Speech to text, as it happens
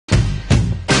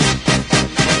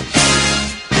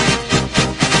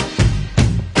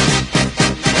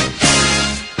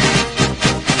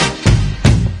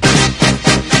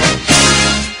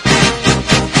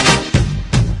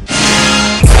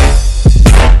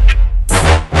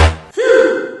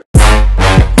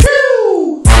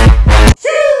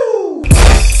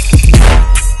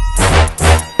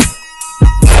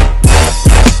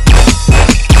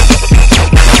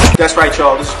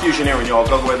Phewsioneering, y'all.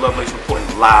 GoGoEdLovelace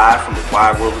reporting live from the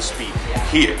wide world of speed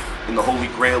here in the holy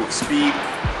grail of speed,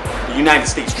 the United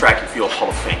States Track and Field Hall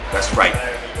of Fame. That's right.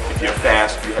 If you're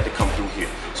fast, you had to come through here.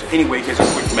 So anyway, here's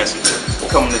a quick message. I'm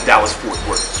coming to Dallas, Fort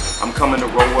Worth. I'm coming to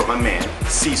roll with my man,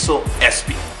 Cecil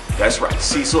Espy. That's right,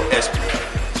 Cecil Espy.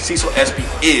 Cecil Espy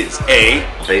is a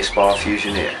baseball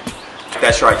fusioneer.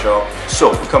 That's right, y'all.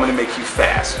 So we're coming to make you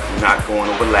fast. We're not going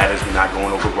over ladders. We're not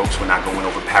going over ropes. We're not going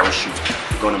over parachutes.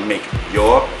 We're going to make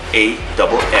your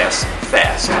ASS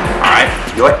fast. All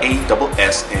right? Your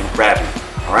ASS and gravity.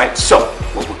 All right? So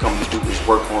what we're coming to do is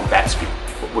work on bat speed.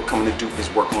 What we're coming to do is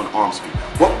work on arm speed.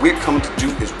 What we're coming to do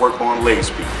is work on leg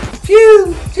speed.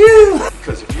 Phew, phew.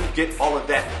 Because if you get all of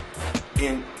that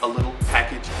in a little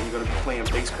package and you're going to be playing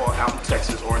baseball out in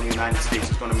Texas or in the United States,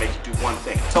 it's going to make you do one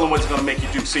thing. Tell them what it's going to make you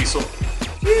do, Cecil.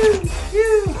 Phew,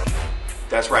 phew.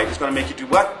 That's right, it's going to make you do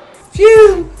what?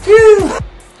 Phew, phew.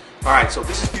 Alright, so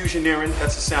this is Phewsioneering.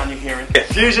 That's the sound you're hearing.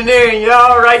 Phewsioneering,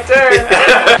 y'all, right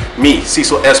there. Me,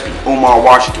 Cecil Espy, Omar,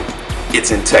 Washington.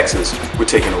 It's in Texas. We're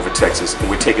taking over Texas, and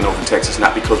we're taking over Texas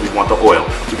not because we want the oil.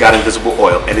 We got invisible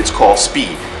oil, and it's called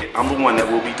speed. I'm the one that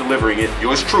will be delivering it.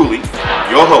 Yours truly,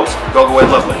 your host,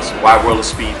 GoGoEdLovelace, Wide World of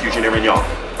Speed, Phewsioneering, y'all.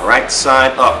 All right,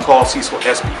 sign up. Call Cecil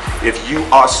Espy. If you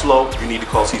are slow, you need to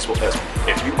call Cecil Espy.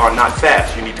 If you are not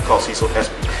fast, you need to call Cecil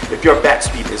Espy. If your bat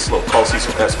speed is slow, call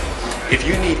Cecil Espy. If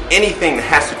you need anything that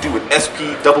has to do with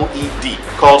SPEED,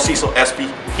 call Cecil Espy.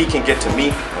 He can get to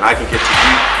me, and I can get to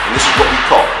you. And this is what we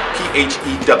call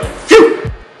PhEW.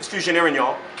 Phew! It's Phewsioneering,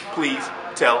 y'all. Please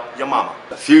tell your mama.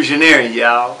 Phewsioneering,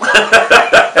 y'all.